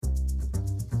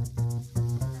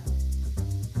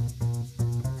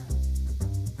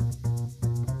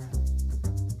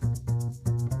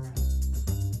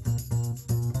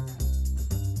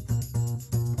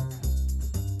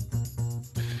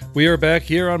We are back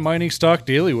here on Mining Stock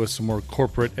Daily with some more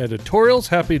corporate editorials.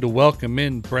 Happy to welcome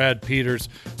in Brad Peters,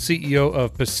 CEO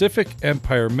of Pacific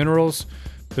Empire Minerals.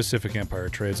 Pacific Empire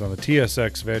trades on the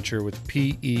TSX Venture with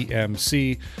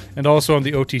PEMC and also on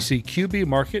the OTCQB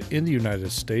market in the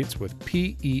United States with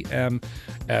PEMSF.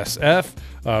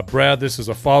 Brad, this is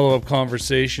a follow-up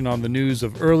conversation on the news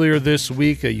of earlier this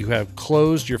week. You have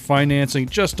closed your financing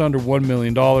just under $1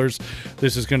 million.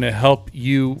 This is going to help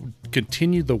you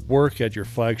continue the work at your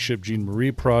flagship Jean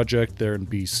Marie project there in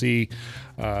BC.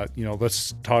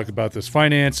 Let's talk about this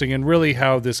financing and really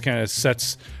how this kind of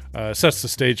sets the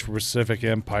stage for Pacific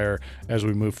Empire as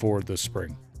we move forward this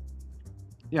spring.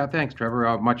 Yeah, thanks,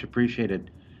 Trevor. Much appreciated.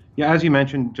 Yeah, as you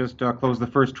mentioned, just closed the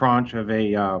first tranche of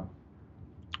a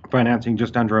financing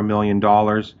just under $1 million.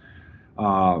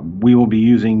 We will be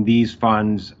using these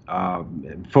funds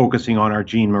focusing on our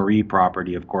Jean Marie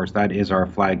property. Of course, that is our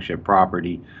flagship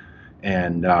property.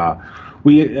 And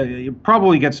we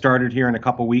probably get started here in a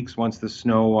couple weeks once the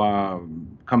snow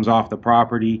comes off the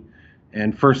property.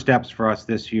 And first steps for us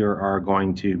this year are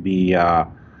going to be a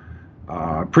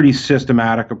pretty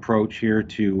systematic approach here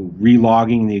to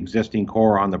relogging the existing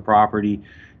core on the property,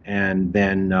 and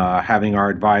then having our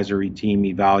advisory team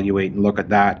evaluate and look at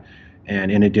that.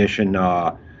 And in addition,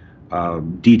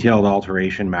 detailed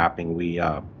alteration mapping. We've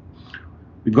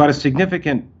got a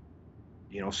significant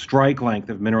strike length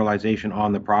of mineralization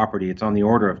on the property. It's on the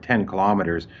order of 10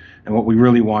 kilometers. And what we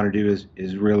really want to do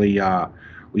is really,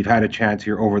 we've had a chance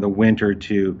here over the winter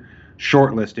to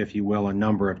shortlist, if you will, a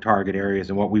number of target areas.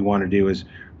 And what we want to do is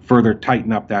further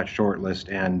tighten up that shortlist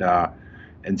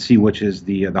and see which is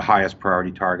the highest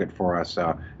priority target for us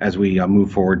as we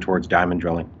move forward towards diamond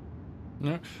drilling.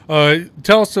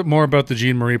 Tell us more about the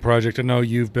Jean Marie project. I know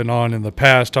you've been on in the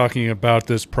past talking about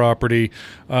this property,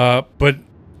 but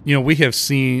we have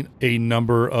seen a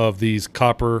number of these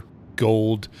copper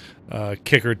gold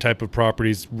kicker type of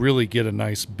properties really get a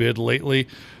nice bid lately.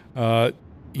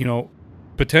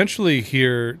 Potentially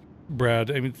here,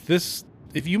 Brad, I mean,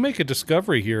 if you make a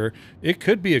discovery here, it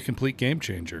could be a complete game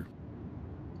changer.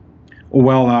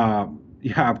 Well,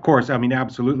 yeah, of course. I mean,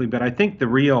 absolutely. But I think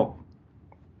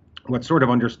what's sort of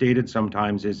understated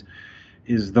sometimes is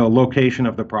the location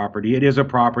of the property. It is a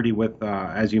property with,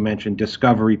 as you mentioned,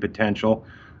 discovery potential,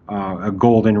 a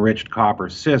gold-enriched copper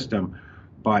system.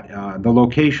 But the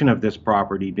location of this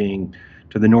property being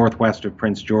to the northwest of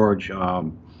Prince George,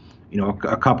 a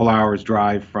couple hours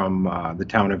drive from the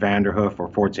town of Vanderhoof or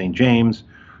Fort St. James.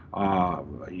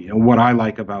 What I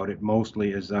like about it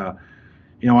mostly is, I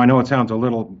know it sounds a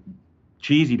little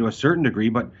cheesy to a certain degree,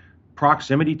 but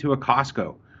proximity to a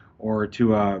Costco or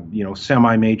to a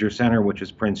semi-major center, which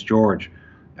is Prince George.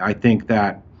 I think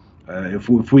that if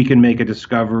we can make a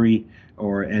discovery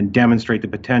and demonstrate the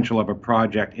potential of a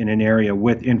project in an area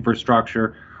with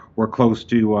infrastructure, we're close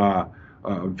to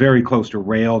very close to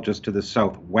rail just to the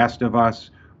southwest of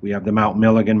us. We have the Mount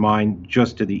Milligan mine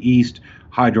just to the east.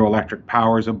 Hydroelectric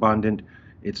power is abundant.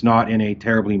 It's not in a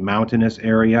terribly mountainous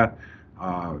area.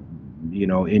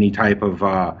 Any type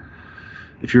of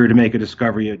if you were to make a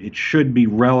discovery, it should be,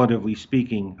 relatively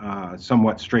speaking,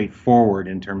 somewhat straightforward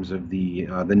in terms of the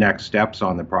next steps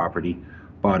on the property.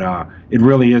 But it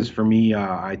really is, for me,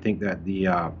 I think that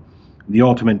the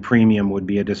ultimate premium would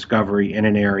be a discovery in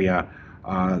an area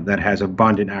that has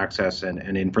abundant access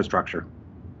and infrastructure.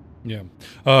 Yeah.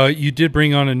 You did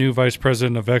bring on a new vice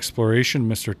president of exploration,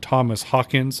 Mr. Thomas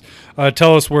Hawkins.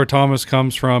 Tell us where Thomas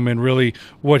comes from and really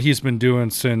what he's been doing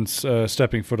since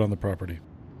stepping foot on the property.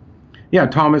 Yeah,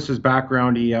 Thomas's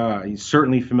background, he's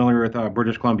certainly familiar with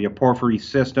British Columbia porphyry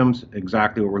systems,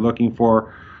 exactly what we're looking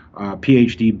for.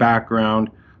 PhD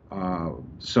background,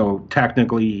 so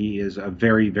technically he is a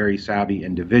very, very savvy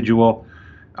individual.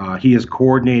 He is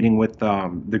coordinating with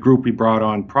the group we brought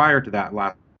on prior to that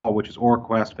last call, which is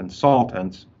OreQuest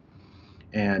Consultants,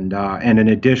 and in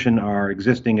addition, our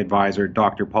existing advisor,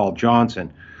 Dr. Paul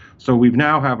Johnson. So we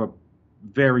now have a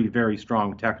very, very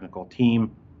strong technical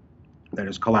team that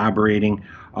is collaborating,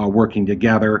 working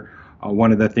together.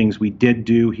 One of the things we did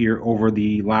do here over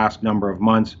the last number of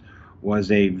months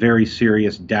was a very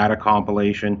serious data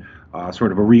compilation,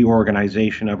 sort of a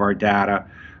reorganization of our data,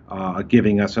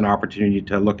 giving us an opportunity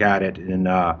to look at it in,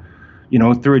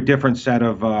 through a different set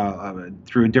of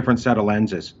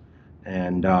lenses.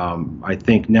 And I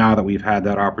think now that we've had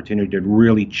that opportunity to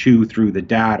really chew through the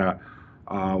data,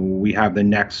 we have the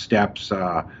next steps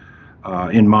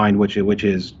in mind, which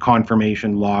is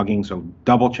confirmation logging. So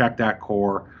double check that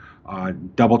core,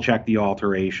 double check the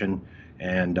alteration,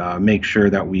 and make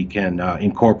sure that we can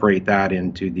incorporate that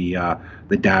into the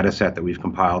data set that we've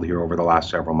compiled here over the last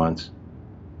several months.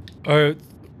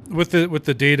 with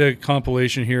the data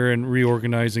compilation here and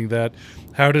reorganizing that,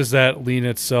 how does that lean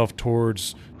itself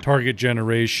towards target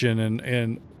generation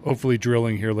and hopefully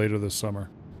drilling here later this summer?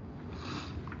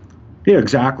 Yeah,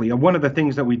 exactly. One of the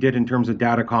things that we did in terms of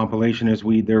data compilation is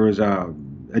there was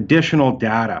additional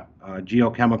data,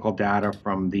 geochemical data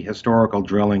from the historical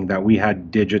drilling that we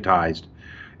had digitized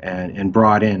and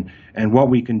brought in. And what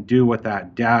we can do with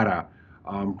that data,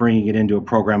 bringing it into a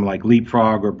program like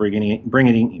Leapfrog or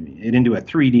bringing it into a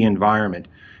 3D environment,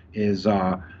 is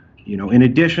in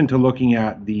addition to looking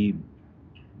at the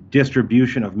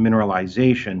distribution of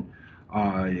mineralization,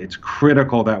 it's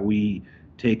critical that we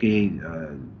take a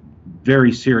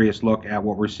very serious look at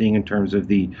what we're seeing in terms of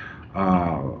the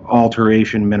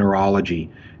alteration mineralogy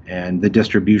and the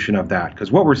distribution of that.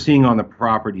 Because what we're seeing on the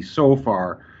property so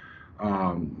far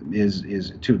I'm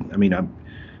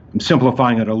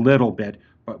simplifying it a little bit,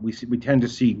 but we tend to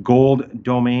see gold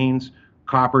domains,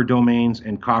 copper domains,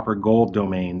 and copper gold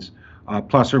domains,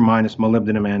 plus or minus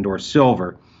molybdenum and or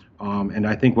silver. And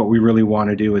I think what we really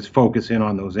want to do is focus in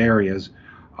on those areas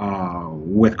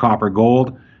with copper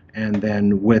gold, and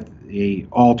then with a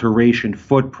alteration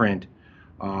footprint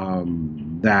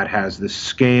that has the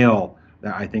scale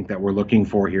that I think that we're looking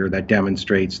for here, that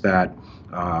demonstrates that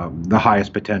the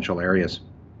highest potential areas.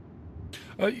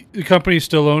 The company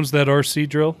still owns that RC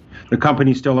drill? The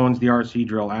company still owns the RC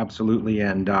drill, absolutely,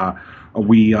 and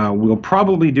we will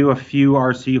probably do a few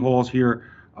RC holes here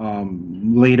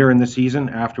later in the season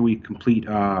after we complete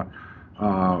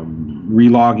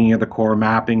relogging of the core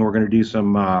mapping. We're going to do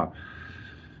some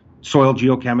soil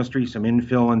geochemistry, some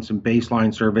infill, and some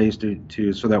baseline surveys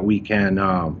so that we can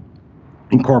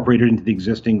incorporate it into the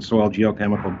existing soil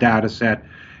geochemical data set.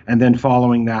 And then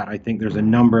following that, I think there's a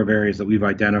number of areas that we've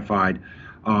identified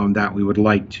that we would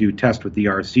like to test with the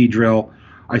RC drill.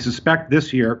 I suspect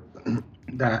this year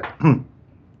that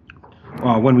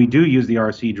when we do use the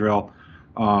RC drill,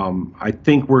 I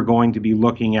think we're going to be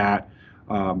looking at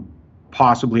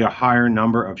possibly a higher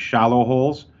number of shallow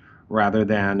holes rather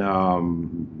than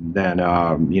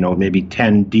maybe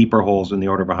 10 deeper holes in the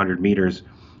order of 100 meters.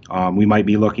 We might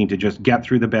be looking to just get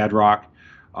through the bedrock,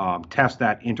 test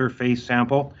that interface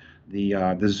sample,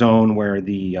 the zone where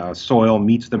the soil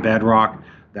meets the bedrock,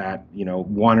 that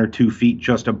 1 or 2 feet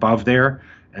just above there,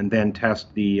 and then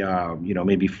test the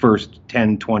maybe first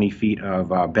 10, 20 feet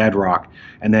of bedrock,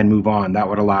 and then move on. That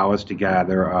would allow us to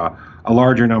gather a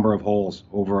larger number of holes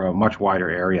over a much wider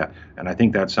area, and I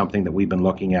think that's something that we've been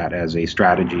looking at as a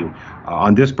strategy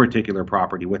on this particular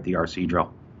property with the RC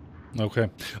drill. Okay.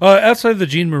 Outside of the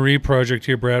Jean Marie project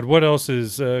here, Brad, what else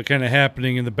is kind of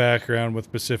happening in the background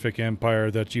with Pacific Empire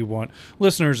that you want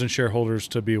listeners and shareholders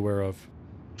to be aware of?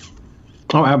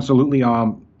 Oh, absolutely.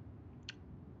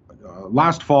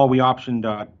 Last fall, we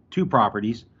optioned 2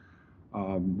 properties.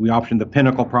 We optioned the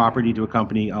Pinnacle property to a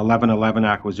company, 1111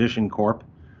 Acquisition Corp.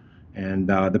 And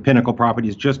the Pinnacle property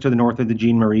is just to the north of the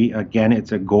Jean Marie. Again,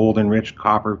 it's a gold-enriched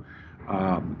copper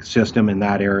system in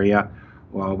that area.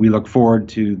 We look forward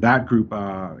to that group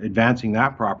advancing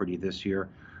that property this year.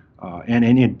 And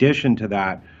in addition to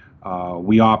that,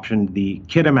 we optioned the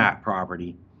Kitimat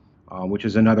property, which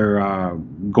is another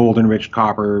gold-enriched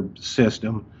copper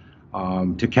system,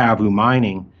 to Kavu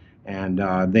Mining. And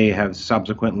they have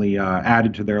subsequently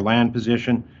added to their land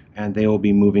position, and they will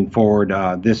be moving forward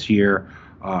this year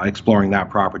exploring that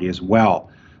property as well.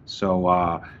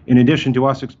 So in addition to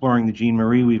us exploring the Jean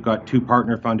Marie, we've got 2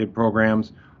 partner-funded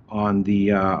programs on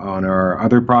our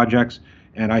other projects,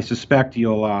 and I suspect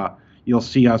you'll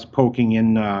see us poking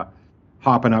in,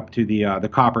 hopping up to the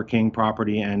Copper King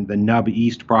property and the Nub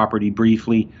East property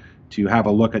briefly to have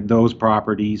a look at those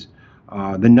properties.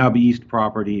 The Nub East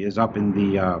property is up in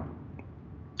the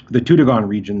Toodoggone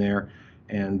region there,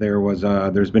 and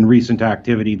there's been recent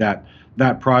activity that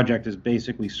project is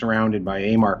basically surrounded by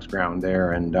AMARC's ground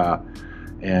there, and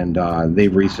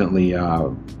they've recently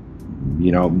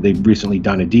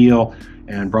done a deal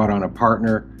and brought on a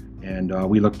partner, and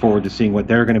we look forward to seeing what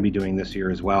they're going to be doing this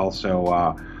year as well. So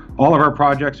all of our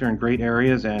projects are in great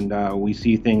areas, and we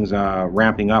see things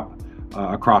ramping up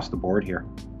across the board here.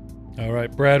 All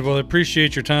right, Brad, well, I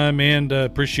appreciate your time and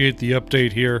appreciate the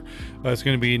update here. It's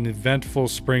going to be an eventful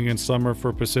spring and summer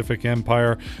for Pacific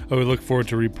Empire. We look forward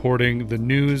to reporting the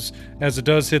news as it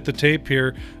does hit the tape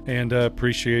here, and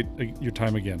appreciate your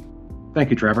time again. Thank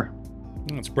you, Trevor.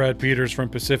 It's Brad Peters from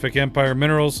Pacific Empire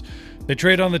Minerals. They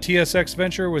trade on the TSX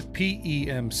Venture with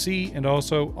PEMC and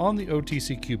also on the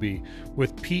OTCQB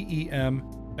with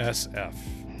PEMSF.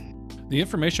 The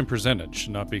information presented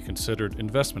should not be considered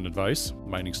investment advice.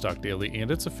 Mining Stock Daily and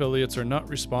its affiliates are not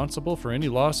responsible for any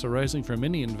loss arising from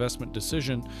any investment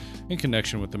decision in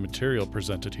connection with the material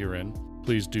presented herein.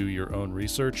 Please do your own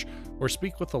research or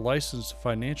speak with a licensed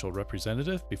financial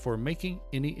representative before making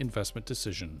any investment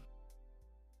decision.